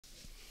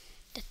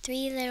The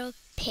Three Little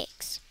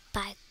Pigs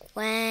by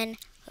Gwen.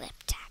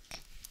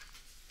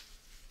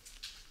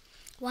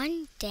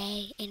 One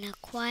day in a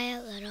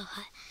quiet little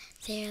hut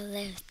there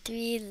lived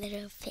three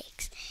little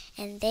pigs,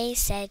 and they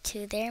said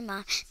to their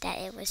mom that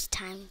it was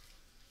time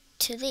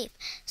to leave.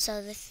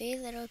 So the three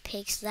little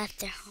pigs left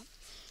their home.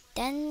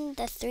 Then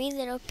the three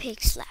little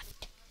pigs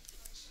left.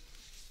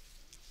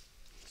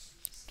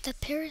 The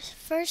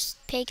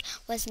first pig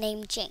was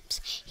named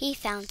James. He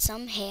found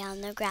some hay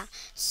on the ground.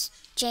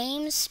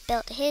 James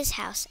built his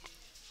house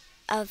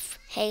of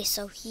hay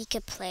so he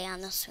could play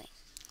on the swing.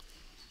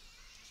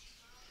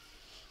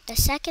 The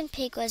second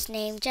pig was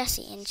named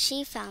Jessie, and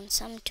she found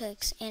some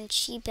twigs, and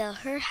she built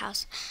her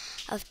house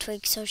of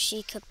twigs so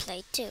she could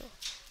play too.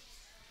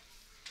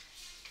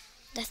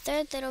 The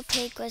third little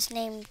pig was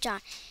named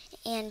John,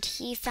 and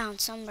he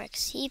found some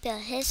bricks. He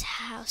built his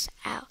house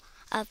out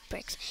of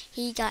bricks.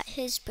 He got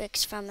his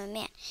bricks from a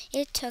man.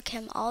 It took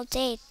him all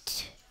day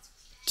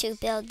to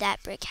build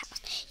that brick house.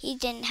 He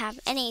didn't have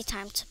any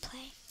time to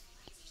play.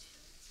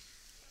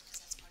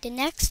 The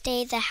next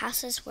day the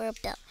houses were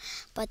built,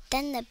 but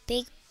then the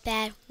big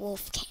bad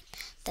wolf came.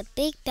 The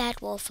big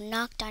bad wolf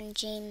knocked on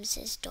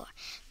James's door.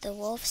 The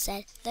wolf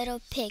said,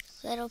 little pig,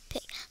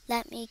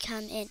 let me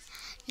come in."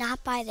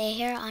 "Not by the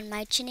hair on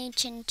my chinny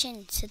chin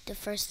chin," said the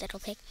first little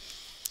pig.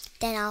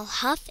 "Then I'll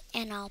huff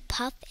and I'll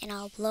puff and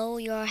I'll blow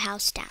your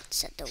house down,"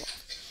 said the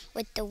wolf.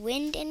 With the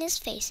wind in his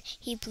face,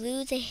 he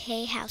blew the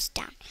hay house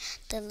down.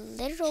 The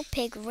little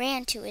pig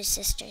ran to his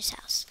sister's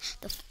house.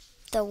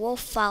 The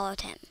wolf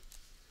followed him.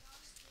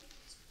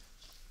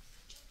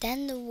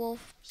 Then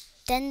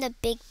the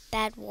big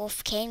bad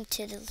wolf came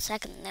to the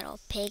second little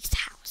pig's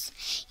house.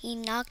 He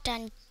knocked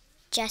on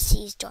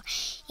Jessie's door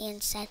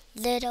and said,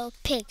 little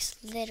pigs,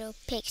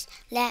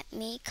 let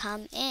me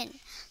come in."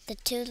 The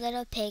two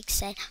little pigs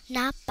said,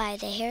 "Not by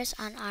the hairs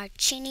on our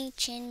chinny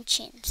chin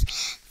chins."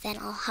 "Then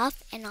I'll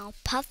huff and I'll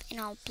puff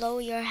and I'll blow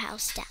your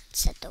house down,"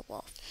 said the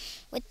wolf.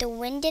 With the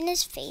wind in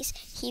his face,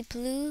 he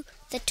blew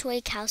the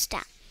twig house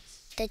down.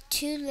 The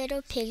two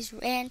little pigs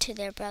ran to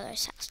their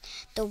brother's house.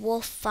 The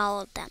wolf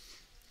followed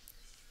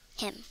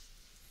him.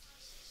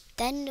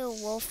 Then the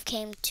wolf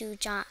came to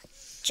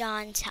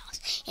John's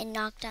house and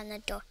knocked on the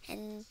door,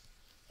 and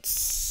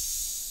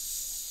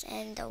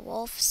the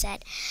wolf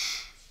said,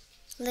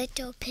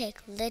 little pig,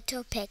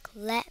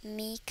 let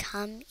me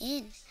come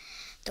in."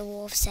 The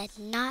wolf said,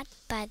 "Not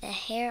by the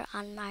hair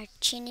on my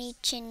chinny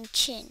chin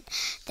chin."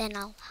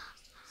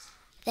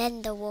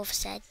 Then the wolf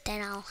said,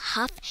 "Then I'll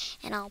huff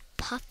and I'll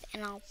puff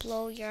and I'll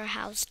blow your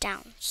house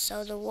down."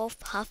 So the wolf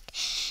huffed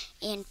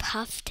and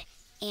puffed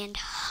and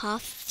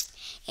huffed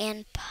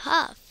and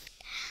puffed,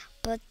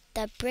 but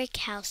the brick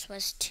house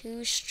was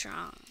too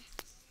strong.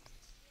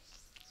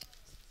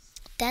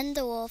 Then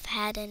the wolf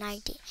had an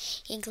idea.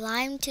 He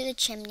climbed to the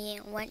chimney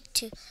and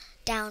went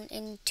down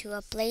into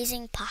a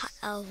blazing pot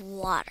of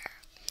water.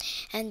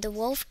 And the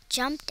wolf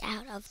jumped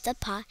out of the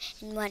pot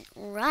and went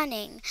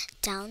running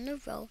down the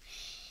road.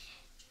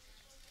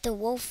 The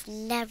wolf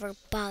never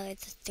bothered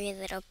the three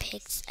little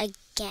pigs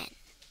again,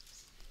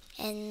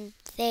 and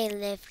they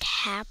lived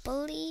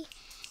happily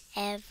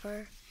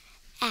ever